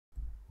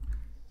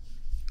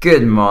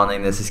Good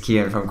morning, this is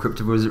Kieran from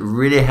CryptoBoost.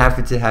 Really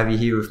happy to have you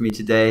here with me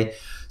today.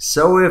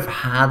 So we've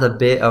had a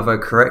bit of a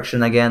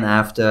correction again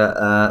after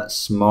a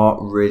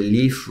small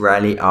relief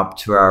rally up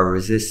to our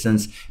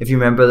resistance. If you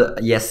remember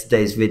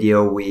yesterday's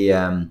video,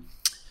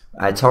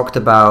 I talked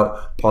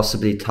about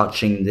possibly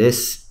touching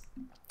this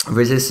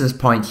resistance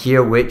point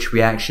here, which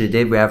we actually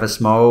did. We have a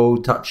small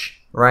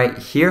touch right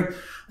here.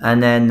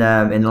 And then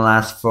in the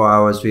last 4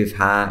 hours, we've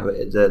had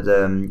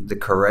the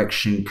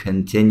correction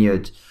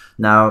continued.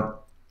 Now,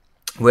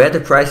 where the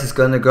price is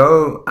going to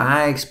go,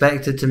 I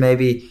expect it to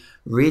maybe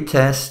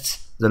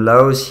retest the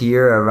lows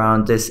here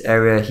around this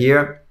area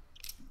here,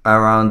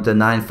 around the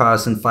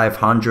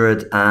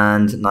 9,500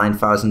 and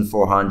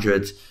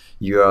 9,400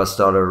 US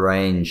dollar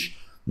range.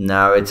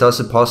 Now, it's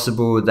also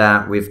possible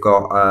that we've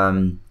got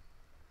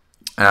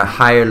a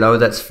higher low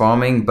that's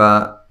forming,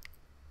 but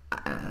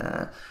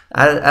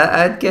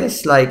I'd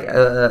guess like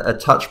a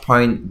touch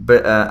point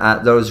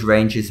at those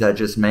ranges I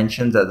just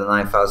mentioned, at the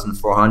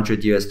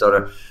 9,400 US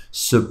dollar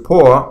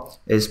support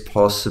is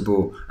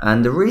possible.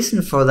 And the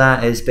reason for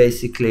that is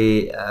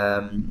basically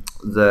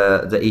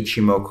the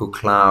Ichimoku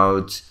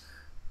cloud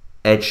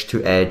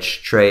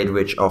edge-to-edge trade,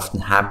 which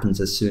often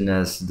happens as soon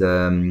as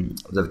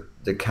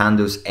the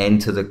candles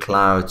enter the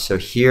cloud. So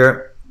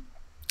here,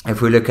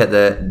 if we look at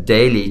the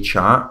daily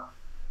chart,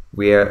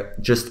 we're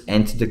just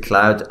entered the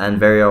cloud, and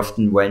very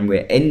often when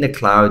we're in the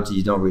cloud,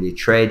 you don't really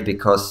trade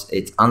because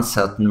it's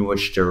uncertain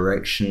which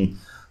direction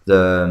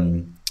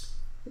the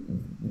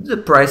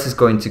price is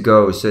going to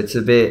go. So it's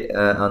a bit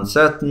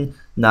uncertain.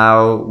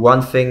 Now,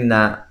 one thing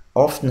that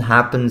often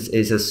happens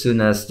is as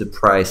soon as the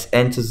price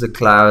enters the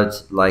cloud,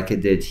 like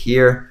it did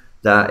here,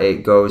 that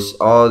it goes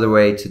all the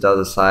way to the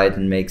other side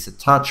and makes a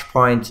touch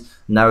point.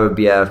 Now it would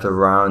be at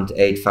around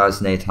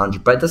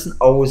 8,800, but it doesn't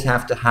always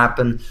have to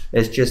happen.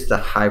 It's just a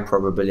high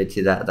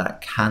probability that that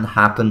can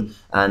happen.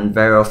 And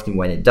very often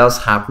when it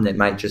does happen, it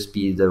might just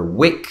be the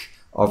wick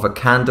of a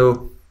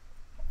candle,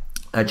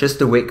 just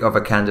the wick of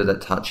a candle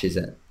that touches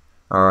it.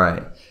 All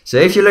right, so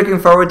if you're looking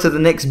forward to the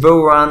next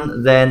bull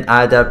run, then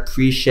I'd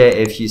appreciate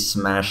if you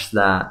smash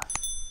that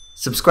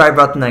subscribe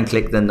button and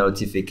click the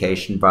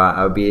notification bar.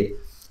 I'll be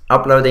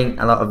uploading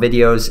a lot of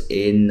videos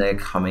in the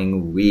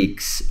coming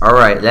weeks. All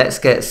right, let's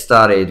get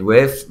started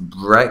with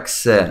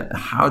Brexit.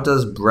 How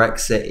does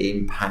Brexit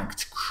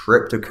impact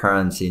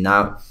cryptocurrency?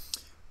 Now,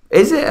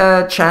 is it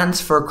a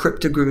chance for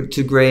crypto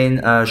to gain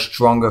a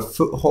stronger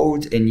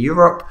foothold in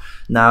Europe?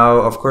 Now,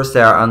 of course,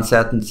 there are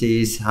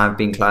uncertainties have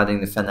been clouding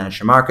the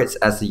financial markets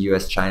as the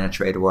US-China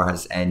trade war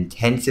has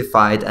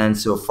intensified, and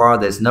so far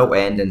there's no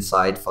end in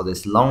sight for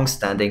this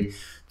long-standing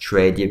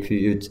trade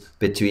dispute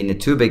between the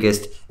two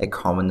biggest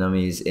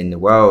economies in the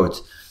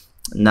world.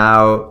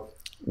 Now,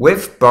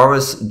 with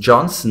Boris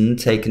Johnson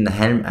taking the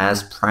helm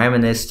as Prime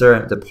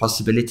Minister, the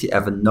possibility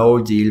of a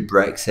no-deal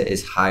Brexit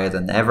is higher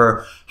than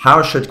ever.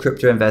 How should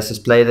crypto investors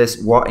play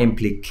this? What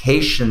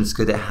implications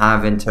could it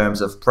have in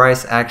terms of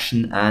price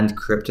action and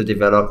crypto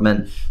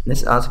development?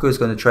 This article is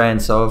going to try and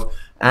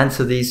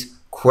answer these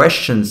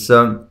questions.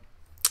 So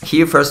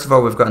here, first of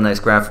all, we've got a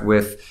nice graph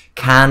with,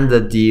 can the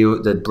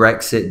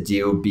Brexit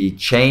deal be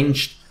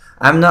changed?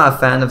 I'm not a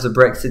fan of the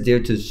Brexit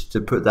deal,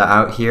 to put that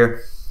out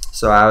here.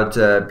 So I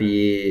would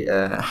be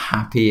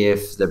happy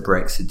if the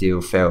Brexit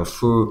deal fell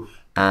through.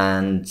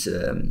 And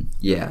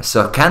yeah,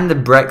 so can the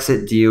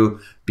Brexit deal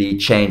be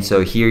changed?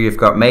 So here you've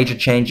got major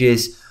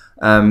changes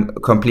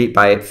complete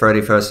by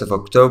 31st of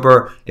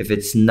October. If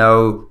it's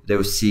no, they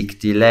will seek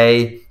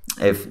delay.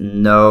 If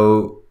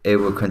no, it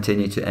will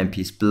continue to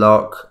MP's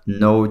block,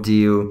 no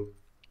deal.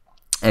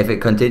 If it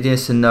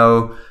continues to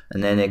no,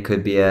 and then it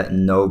could be a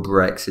no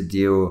Brexit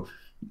deal.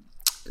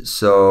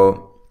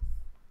 So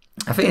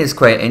I think it's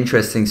quite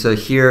interesting. So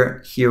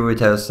here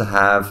we'd also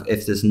have,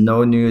 if there's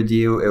no new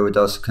deal, it would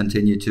also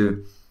continue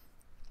to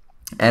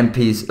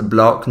MP's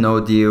block, no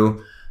deal.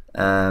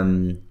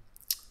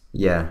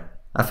 Yeah,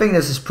 I think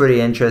this is pretty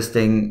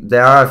interesting.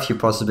 There are a few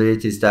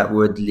possibilities that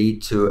would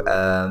lead to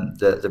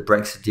the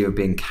Brexit deal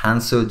being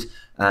cancelled,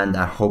 and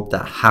I hope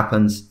that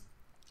happens.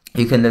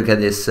 You can look at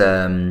this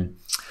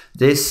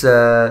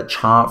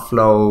chart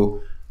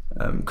flow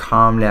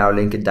calmly. I'll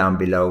link it down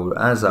below,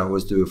 as I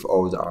always do with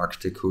all the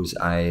articles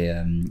I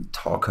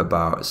talk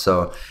about.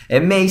 So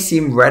it may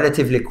seem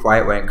relatively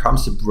quiet when it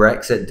comes to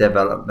Brexit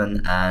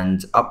development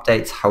and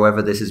updates.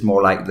 However, this is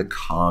more like the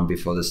calm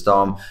before the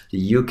storm.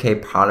 The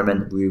UK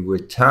Parliament will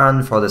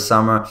return for the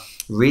summer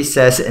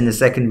recess in the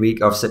second week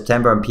of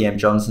September, and PM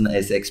Johnson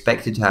is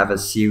expected to have a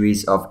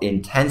series of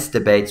intense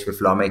debates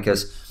with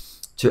lawmakers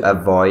to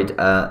avoid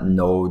a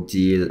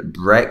no-deal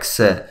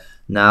Brexit.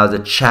 Now, the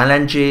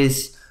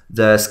challenges,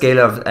 the scale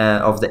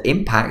of the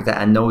impact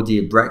that a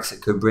no-deal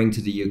Brexit could bring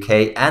to the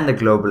UK and the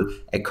global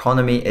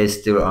economy is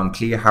still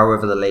unclear.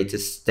 However, the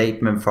latest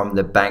statement from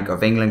the Bank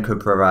of England could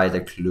provide a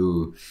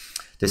clue.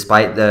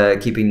 Despite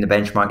keeping the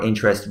benchmark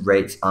interest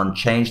rates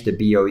unchanged, the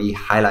BOE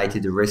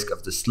highlighted the risk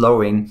of the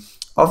slowing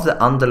of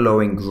the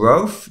underlying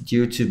growth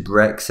due to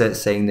Brexit,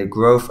 saying the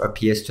growth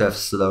appears to have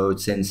slowed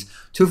since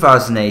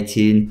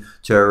 2018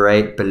 to a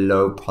rate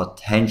below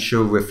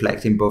potential,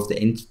 reflecting both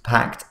the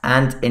impact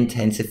and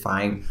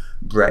intensifying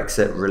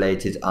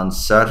Brexit-related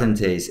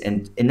uncertainties.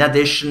 And in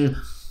addition,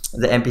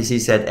 the MPC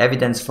said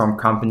evidence from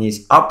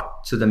companies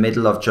up to the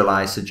middle of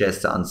July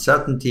suggests the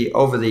uncertainty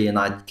over the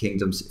United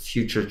Kingdom's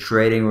future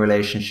trading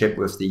relationship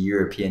with the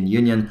European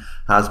Union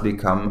has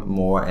become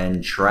more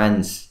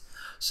entrenched.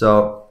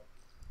 So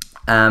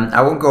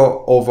I won't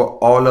go over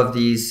all of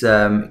these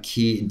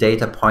key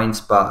data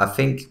points, but I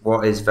think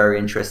what is very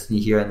interesting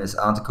here in this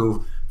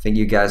article, I think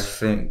you guys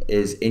think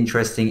is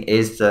interesting,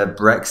 is the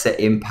Brexit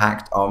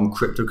impact on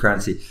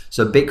cryptocurrency.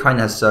 So Bitcoin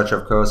has surged,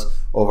 of course,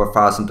 over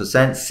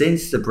 1,000%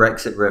 since the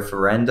Brexit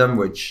referendum,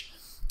 which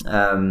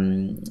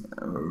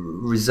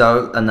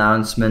result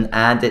announcement,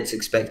 and it's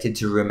expected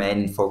to remain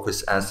in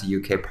focus as the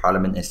UK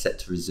Parliament is set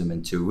to resume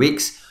in 2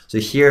 weeks. So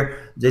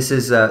here, this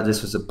was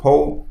a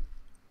poll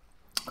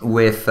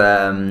with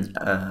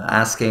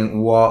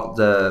asking what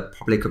the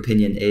public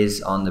opinion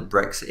is on the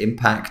Brexit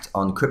impact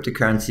on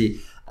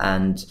cryptocurrency,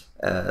 and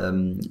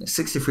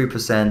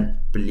 63%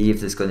 believe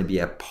there's going to be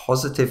a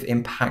positive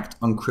impact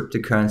on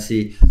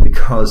cryptocurrency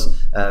because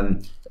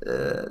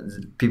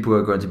people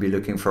are going to be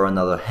looking for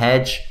another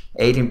hedge.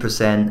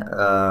 18%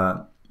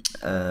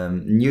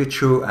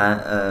 neutral,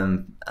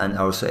 and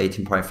also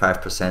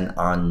 18.5%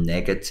 are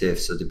negative.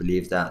 So they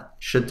believe that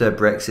should the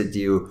Brexit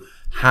deal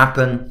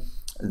happen,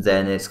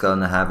 then it's going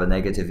to have a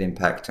negative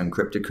impact on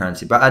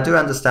cryptocurrency. But I do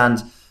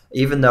understand,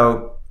 even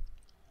though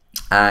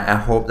I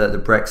hope that the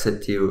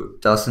Brexit deal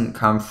doesn't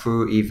come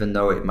through, even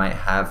though it might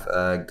have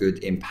a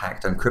good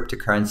impact on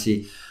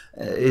cryptocurrency,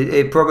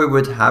 it probably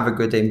would have a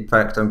good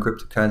impact on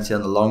cryptocurrency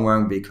in the long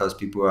run because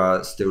people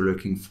are still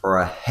looking for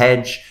a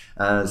hedge,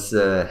 as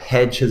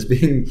hedge has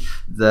been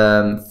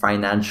the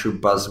financial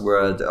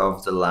buzzword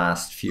of the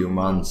last few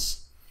months.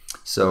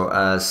 So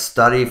a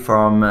study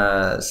from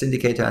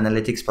Syndicator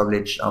Analytics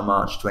published on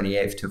March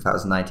 28th,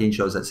 2019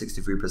 shows that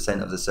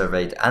 63% of the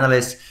surveyed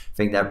analysts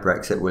think that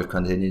Brexit will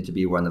continue to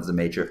be one of the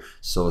major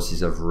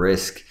sources of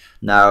risk.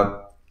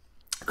 Now,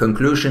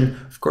 conclusion,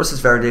 of course, it's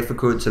very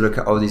difficult to look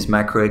at all these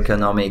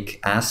macroeconomic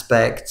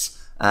aspects,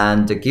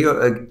 and the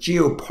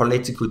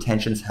geopolitical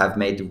tensions have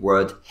made the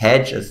word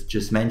hedge, as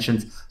just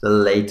mentioned, the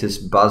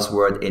latest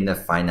buzzword in the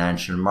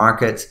financial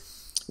markets.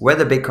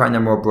 Whether Bitcoin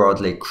or more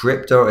broadly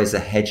crypto is a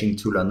hedging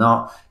tool or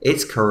not,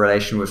 its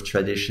correlation with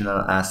traditional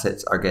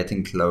assets are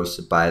getting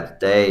closer by the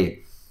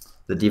day.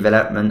 The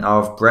development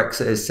of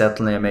Brexit is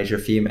certainly a major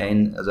theme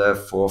in the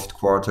fourth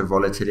quarter.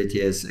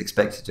 Volatility is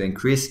expected to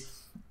increase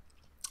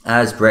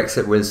as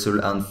Brexit will soon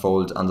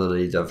unfold under the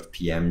lead of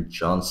PM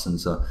Johnson.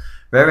 So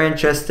very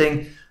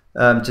interesting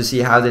to see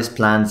how this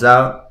plans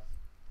out.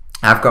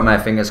 I've got my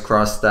fingers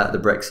crossed that the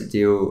Brexit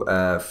deal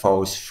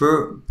falls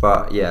through,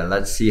 but yeah,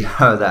 let's see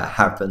how that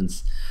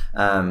happens.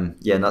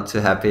 Yeah, not too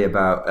happy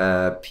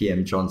about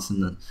PM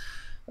Johnson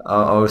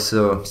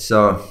also.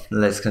 So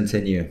let's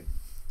continue.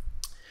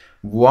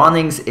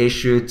 Warnings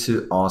issued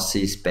to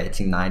aussies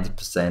betting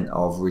 90%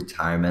 of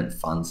retirement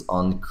funds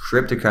on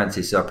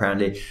cryptocurrency. So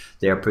apparently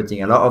they are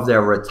putting a lot of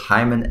their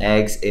retirement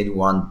eggs in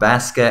one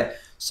basket.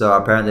 So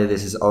apparently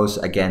this is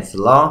also against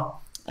the law,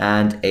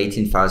 and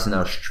 18,000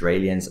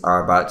 Australians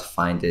are about to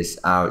find this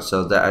out.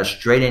 So the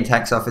Australian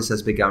Tax Office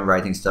has begun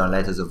writing stern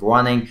letters of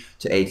warning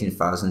to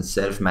 18,000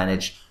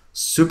 self-managed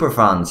super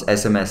funds,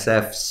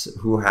 SMSFs,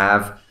 who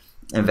have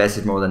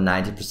invested more than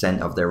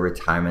 90% of their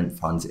retirement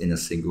funds in a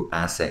single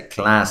asset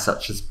class,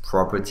 such as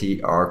property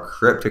or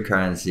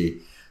cryptocurrency.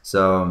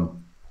 So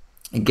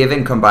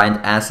given combined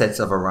assets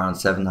of around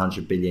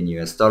 $700 billion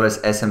US,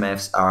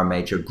 SMFs are a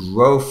major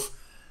growth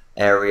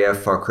area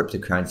for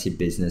cryptocurrency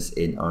business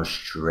in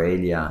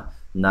Australia.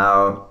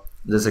 Now,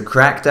 there's a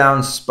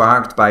crackdown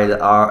sparked by the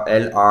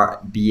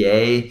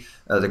LRBA.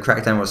 The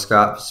crackdown was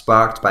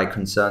sparked by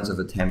concerns of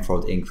a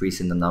tenfold increase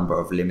in the number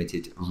of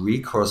limited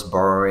recourse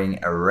borrowing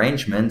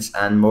arrangements,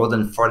 and more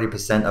than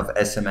 40% of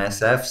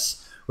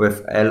SMSFs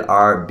with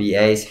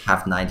LRBAs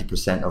have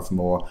 90% of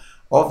more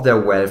of their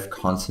wealth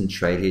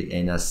concentrated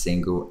in a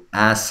single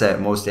asset.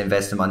 Most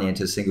invest the money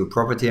into a single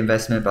property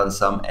investment, but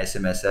some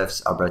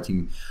SMSFs are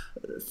betting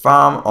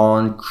farm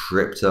on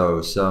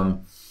crypto.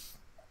 So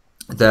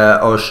the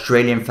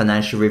Australian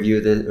Financial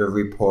Review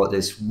report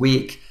this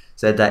week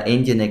said that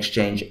Indian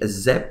exchange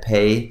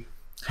ZPay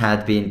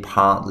had been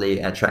partly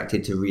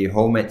attracted to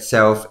rehome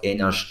itself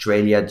in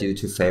Australia due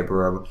to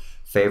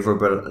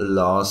favorable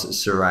laws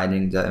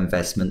surrounding the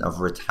investment of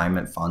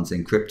retirement funds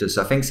in crypto.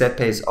 So I think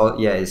ZPay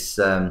is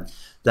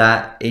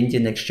that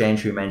Indian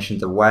exchange we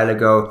mentioned a while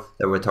ago,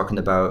 that we're talking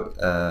about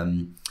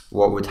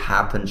what would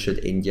happen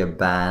should India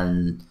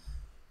ban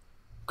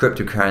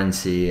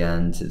cryptocurrency,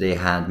 and they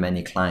had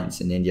many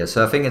clients in India.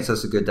 So I think it's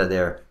also good that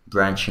they're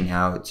branching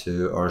out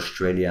to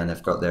Australia and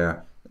they've got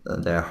their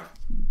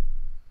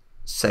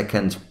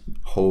second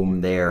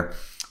home there.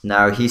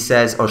 Now, he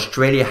says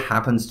Australia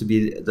happens to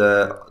be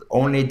the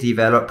only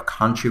developed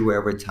country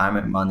where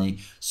retirement money,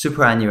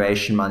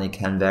 superannuation money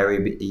can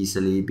very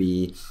easily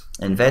be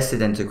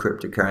invested into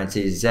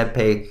cryptocurrency.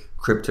 Zepe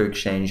crypto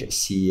exchange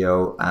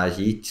CEO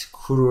Ajit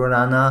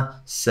Kururana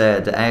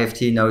said the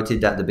AFT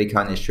noted that the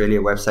Bitcoin Australia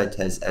website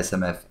has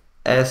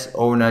SMFS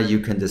owner. You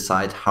can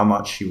decide how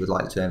much you would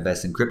like to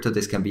invest in crypto.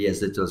 This can be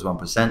as little as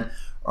 1%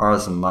 or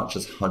as much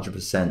as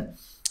 100%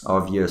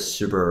 of your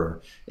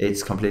super.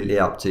 It's completely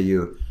up to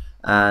you.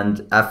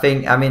 And I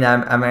think, I'm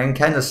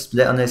kind of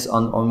split on this.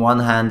 On one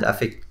hand, I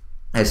think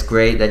it's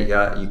great that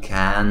you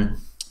can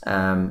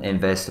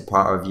invest a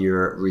part of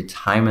your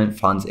retirement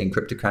funds in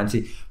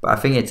cryptocurrency, but I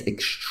think it's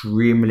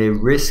extremely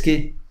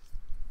risky.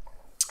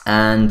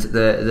 And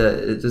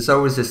there's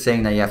always this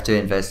saying that you have to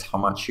invest how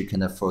much you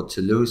can afford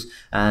to lose,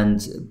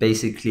 and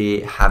basically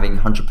having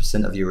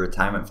 100% of your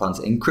retirement funds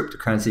in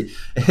cryptocurrency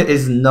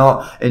is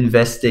not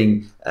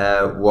investing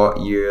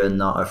what you're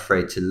not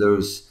afraid to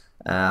lose.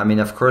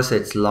 Of course,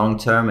 it's long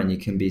term and you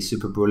can be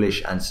super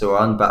bullish and so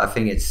on, but I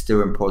think it's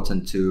still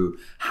important to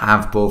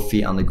have both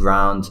feet on the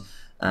ground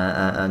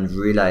and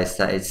realize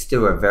that it's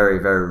still a very,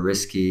 very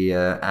risky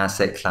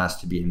asset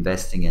class to be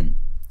investing in.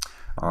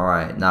 All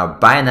right, now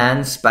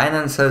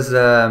Binance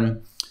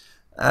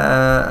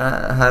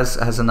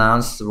has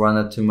announced 1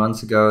 or 2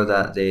 months ago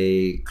that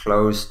they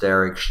closed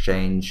their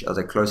exchange, or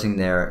they're closing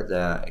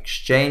their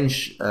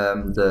exchange,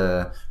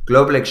 the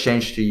global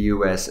exchange to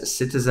US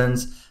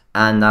citizens.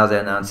 And now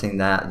they're announcing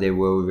that they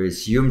will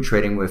resume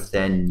trading with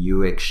their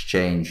new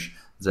exchange,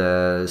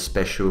 the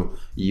special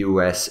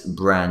US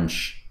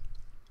branch.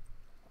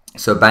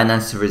 So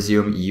Binance to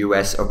resume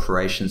US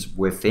operations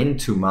within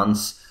 2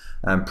 months,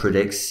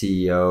 predicts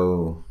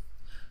CEO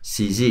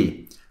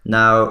CZ.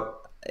 Now,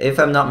 if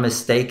I'm not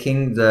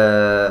mistaken,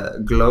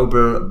 the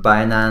global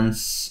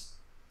Binance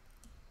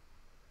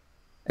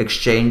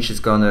exchange is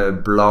going to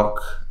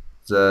block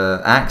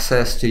the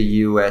access to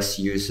US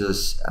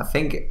users, I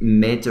think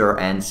mid or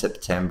end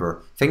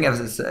September. I think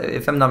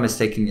if I'm not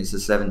mistaken, it's the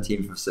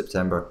 17th of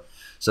September.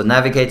 So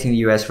navigating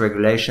US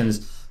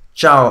regulations,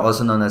 Zhao,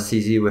 also known as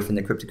CZ within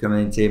the crypto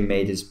community,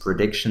 made his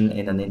prediction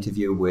in an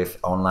interview with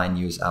online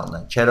news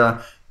outlet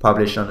Cheddar,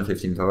 published on the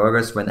 15th of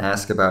August. When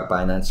asked about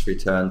Binance's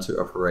return to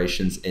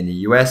operations in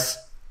the US,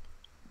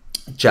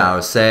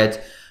 Zhao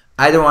said,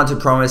 "I don't want to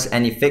promise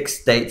any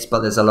fixed dates, but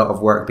there's a lot of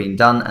work being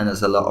done and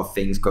there's a lot of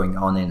things going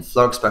on in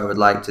flux, but I would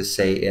like to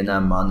say in a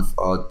month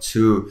or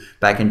two."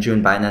 Back in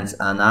June, Binance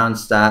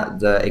announced that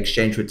the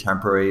exchange would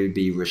temporarily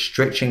be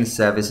restricting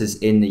services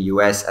in the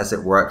US as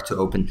it worked to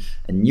open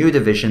a new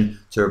division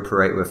to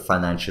operate with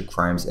Financial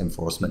Crimes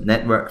Enforcement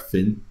Network,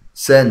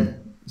 FinCEN.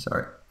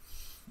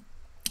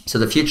 So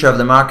the future of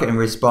the market, in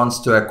response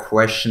to a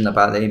question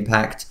about the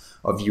impact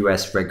of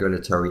US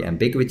regulatory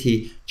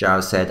ambiguity,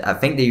 Zhao said, "I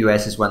think the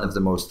US is one of the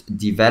most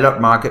developed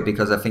market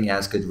because I think it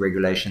has good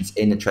regulations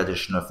in the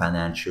traditional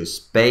financial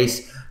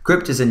space.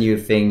 Crypto is a new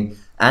thing,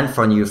 and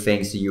for new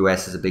things, the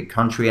US is a big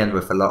country and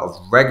with a lot of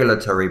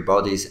regulatory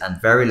bodies and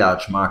very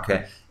large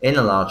market. In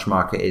a large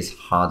market, it's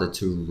harder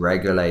to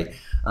regulate."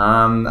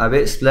 A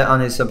bit split on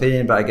his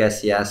opinion, but I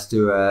guess he has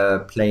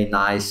to play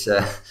nice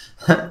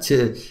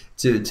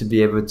to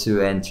be able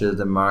to enter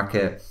the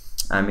market.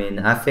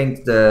 I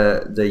think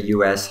the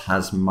US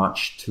has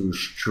much too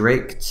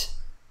strict.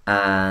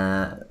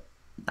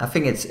 I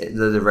think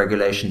the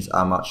regulations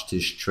are much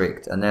too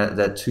strict, and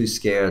they're too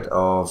scared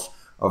of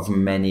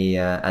many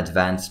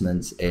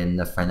advancements in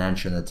the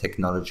financial and the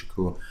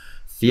technological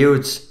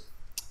fields.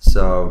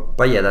 So,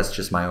 but yeah, that's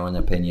just my own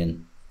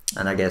opinion.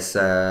 And I guess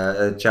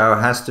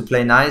Zhao has to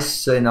play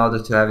nice in order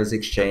to have his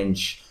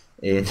exchange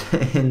in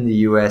the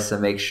US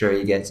and make sure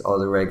he gets all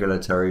the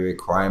regulatory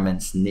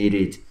requirements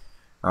needed.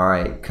 All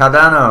right,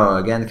 Cardano,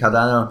 again,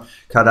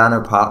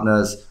 Cardano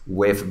Partners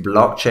with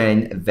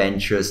blockchain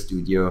venture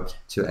studio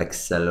to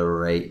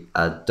accelerate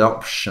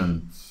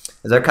adoption.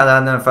 The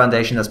Cardano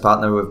Foundation has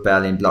partnered with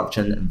Berlin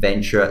blockchain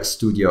venture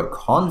studio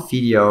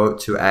Confidio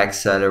to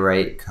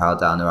accelerate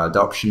Cardano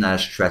adoption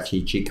as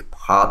strategic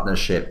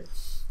partnership.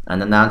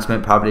 An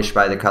announcement published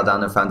by the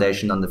Cardano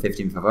Foundation on the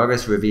 15th of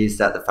August reveals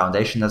that the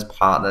foundation has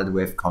partnered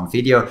with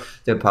Confidio.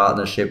 The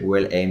partnership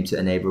will aim to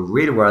enable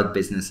real-world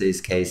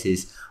business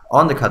cases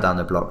on the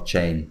Cardano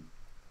blockchain.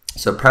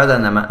 So per the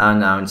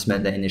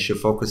announcement, the initial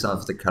focus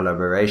of the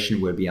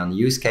collaboration will be on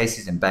use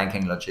cases in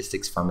banking,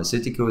 logistics,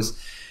 pharmaceuticals,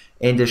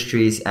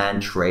 industries,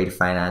 and trade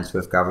finance,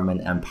 with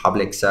government and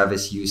public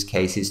service use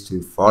cases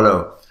to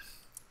follow.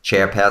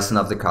 Chairperson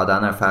of the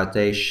Cardano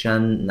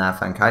Foundation,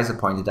 Nathan Kaiser,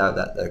 pointed out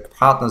that the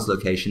partner's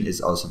location is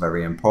also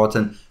very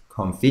important.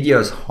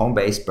 Confidio's home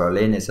base,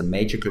 Berlin, is a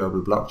major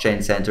global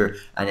blockchain center,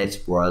 and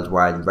its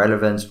worldwide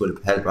relevance will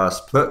help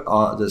us put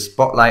the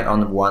spotlight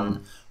on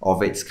one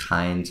of its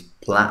kind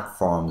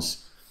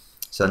platforms.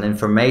 So an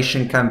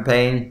information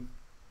campaign,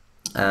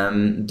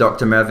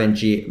 Dr. Mervyn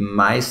G.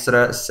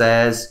 Meister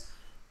says,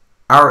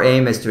 "Our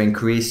aim is to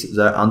increase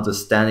the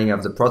understanding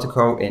of the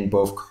protocol in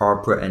both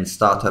corporate and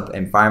startup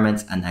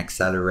environments and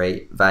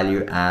accelerate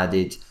value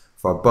added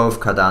for both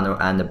Cardano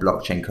and the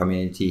blockchain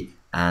community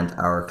and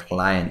our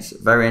clients.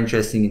 Very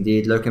interesting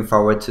indeed. Looking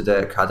forward to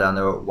the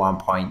Cardano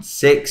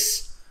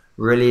 1.6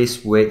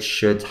 release, which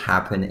should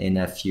happen in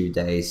a few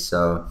days.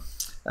 So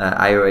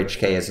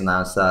IOHK has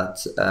announced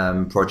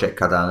that Project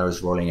Cardano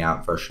is rolling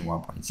out version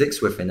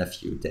 1.6 within a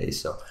few days.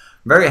 So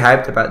very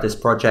hyped about this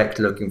project,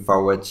 looking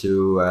forward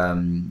to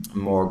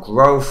more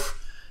growth,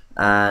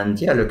 and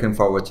yeah, looking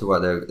forward to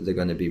what they're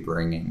going to be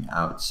bringing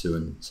out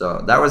soon.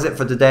 So that was it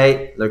for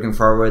today. Looking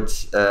forward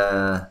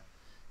to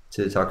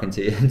talking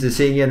to you, to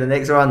seeing you in the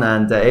next one.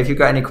 And if you've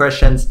got any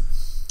questions,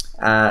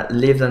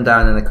 leave them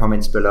down in the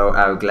comments below.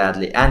 I will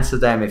gladly answer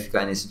them. If you've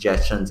got any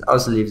suggestions,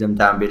 also leave them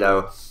down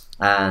below.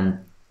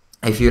 And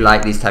if you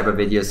like these type of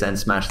videos, then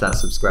smash that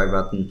subscribe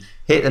button,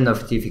 hit the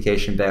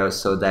notification bell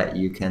so that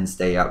you can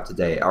stay up to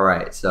date. All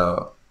right,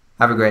 so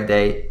have a great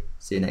day.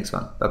 See you next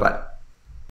one. Bye-bye.